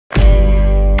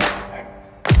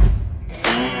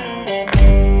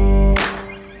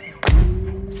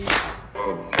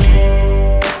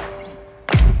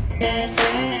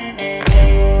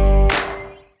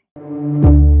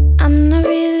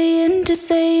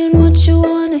saying what you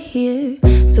wanna hear,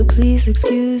 so please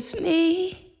excuse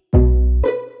me.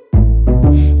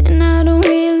 And I don't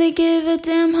really give a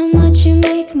damn how much you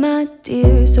make, my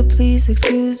dear, so please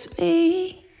excuse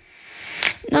me.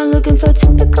 Not looking for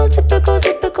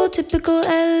typical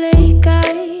LA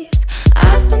guys.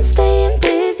 I've been staying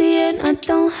busy and I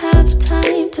don't have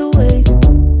time to waste.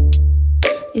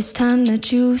 It's time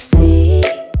that you see.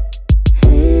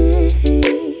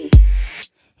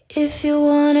 If you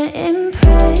wanna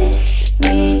impress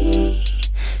me,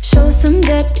 show some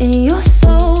depth in your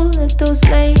soul, let those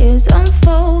layers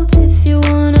unfold. If you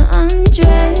wanna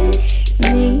undress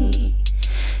me,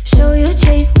 show you're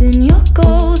chasing your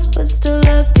goals, but still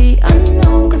love the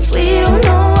unknown. Cause we don't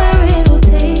know where it'll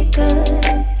take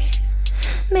us.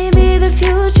 Maybe the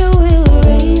future will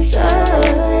erase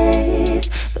us.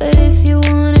 But if you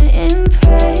wanna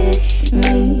impress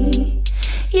me,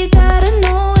 you gotta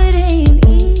know it ain't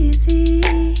easy.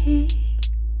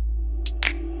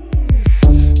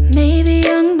 Maybe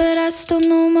young, but I still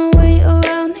know my way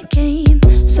around the game,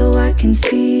 so I can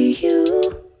see you.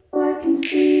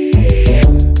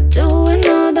 Doing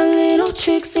all the little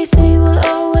tricks they say will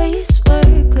always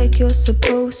work, like you're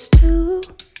supposed to.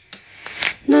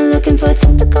 Not looking for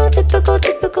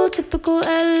typical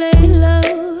LA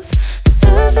love.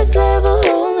 Surface level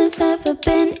home has never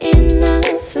been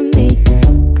enough for me.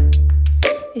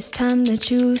 It's time that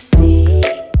you see.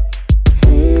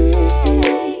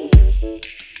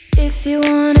 If you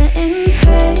wanna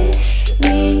impress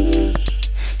me,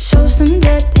 show some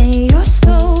depth in your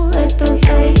soul, let those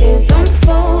layers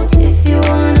unfold. If you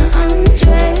wanna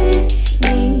undress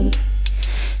me,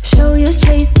 show you're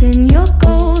chasing your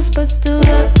goals, but still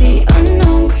love the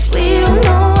unknown. Cause we don't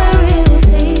know where it'll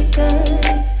take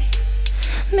us.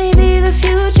 Maybe the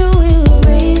future will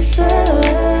erase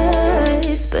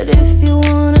us. But if you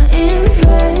wanna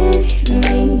impress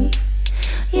me,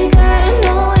 you gotta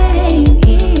know it ain't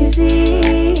easy.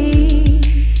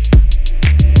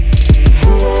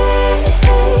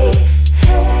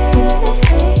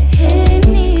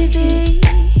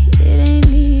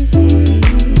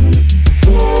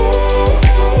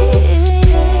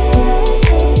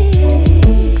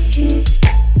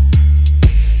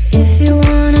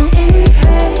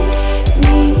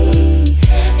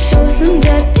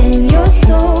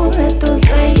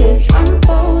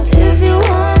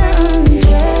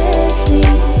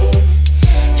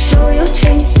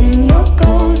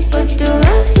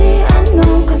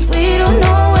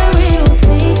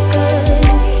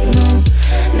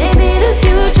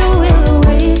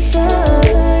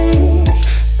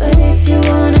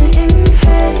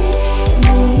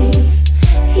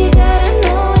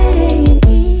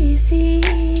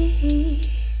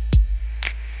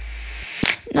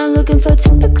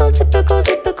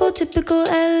 Typical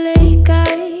LA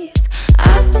guys.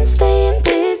 I've been staying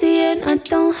busy and I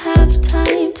don't have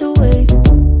time to waste.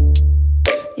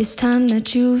 It's time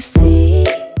that you see.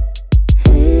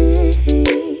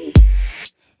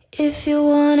 If you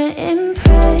wanna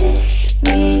impress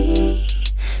me,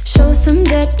 show some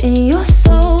depth in your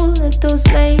soul, let those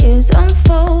layers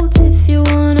unfold. If you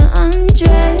wanna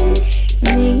undress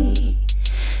me,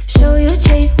 show you're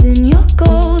chasing your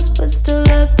goals, but still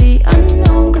love the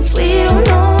unknown. Cause we don't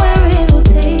know where it'll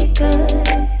take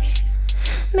us.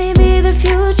 Maybe the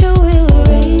future will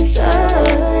erase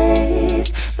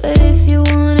us. But if you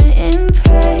wanna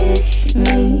impress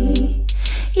me,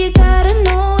 you gotta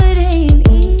know it ain't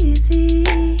easy.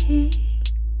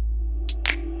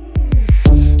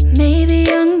 Maybe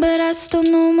young, but I still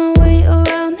know my way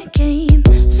around the game,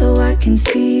 so I can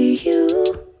see you.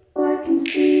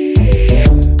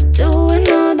 Doing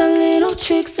all the little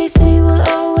tricks they say will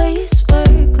always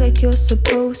work, like you're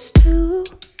supposed to.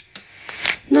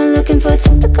 Not looking for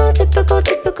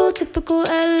typical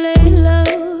LA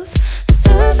love.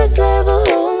 Surface level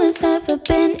home has never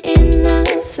been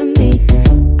enough for me.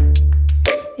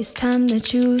 It's time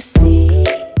that you see.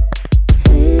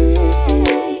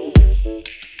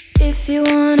 If you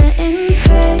wanna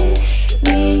impress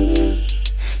me,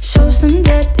 show some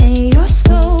depth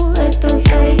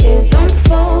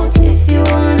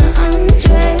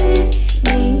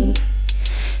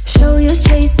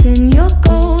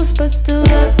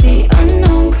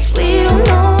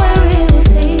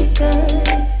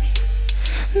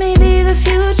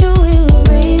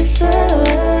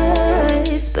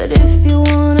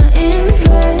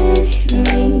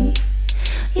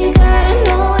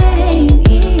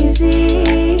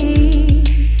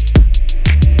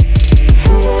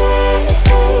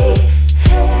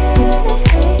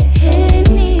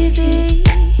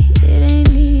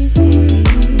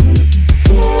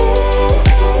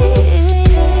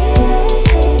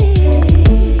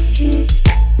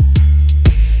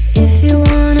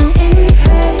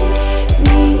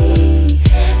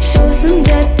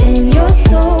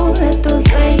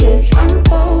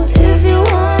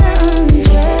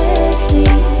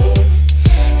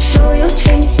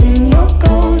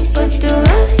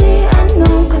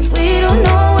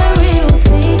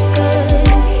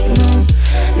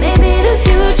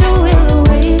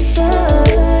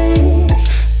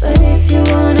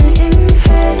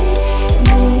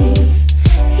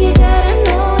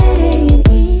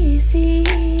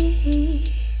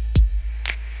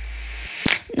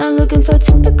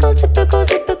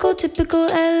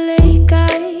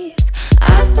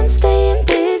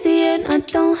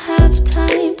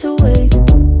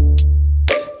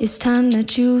It's time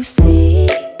that you see.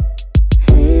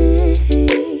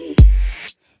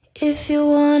 If you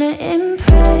wanna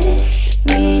impress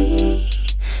me,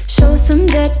 show some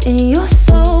depth in your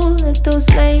soul, let those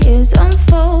layers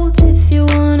unfold. If you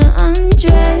wanna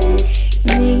undress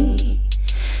me,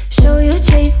 show you're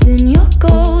chasing your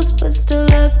goals, but still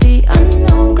love the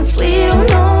unknown. Cause we don't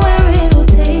know where it'll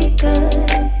take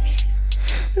us.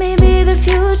 Maybe the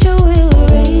future will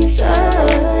erase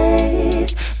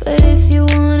us. But if you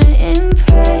wanna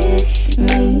impress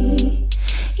me,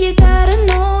 you gotta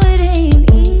know it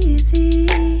ain't easy.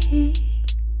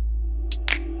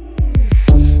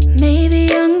 Maybe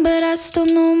young, but I still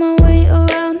know my way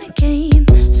around the game.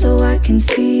 So I can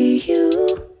see you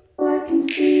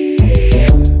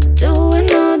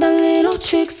doing all the little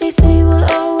tricks they say will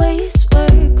always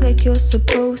work, like you're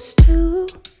supposed to.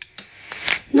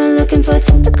 Not looking for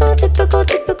typical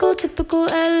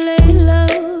LA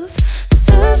love.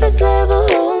 Surface level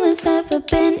romance never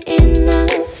been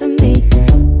enough for me.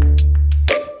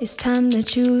 It's time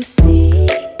that you see.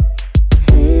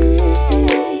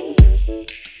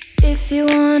 If you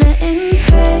wanna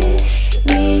impress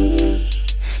me,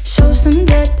 show some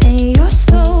depth in your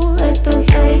soul, let those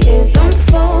layers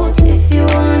unfold. If you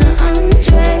wanna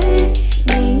undress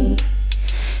me,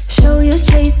 show you're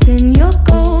chasing your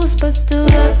goals, but still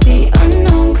love the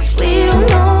unknown. Cause we don't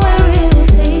know where it'll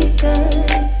take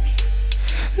us.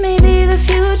 Maybe the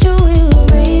future will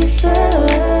erase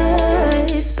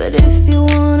us. But if you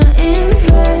wanna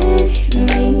impress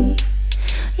me,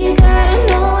 you gotta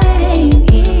know it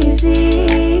ain't easy.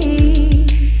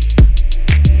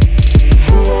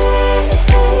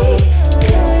 Hey,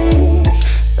 yes.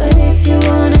 But if you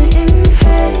wanna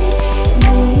impress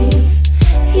me,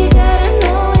 you gotta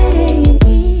know it ain't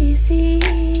easy.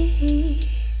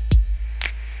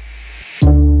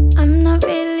 I'm not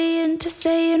really into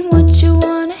saying what you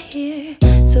wanna hear,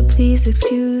 so please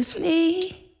excuse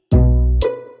me.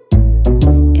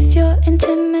 If you're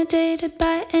intimidated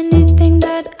by anything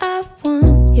that I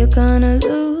want, you're gonna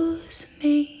lose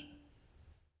me.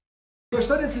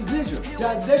 Gostou desse vídeo?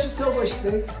 Já deixa o seu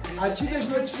gostei, ative as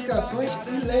notificações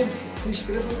e lembre-se, se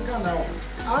inscreva no canal.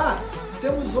 Ah,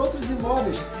 temos outros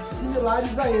imóveis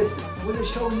similares a esse. Vou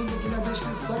deixar o link aqui na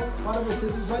descrição para você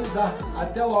visualizar.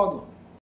 Até logo!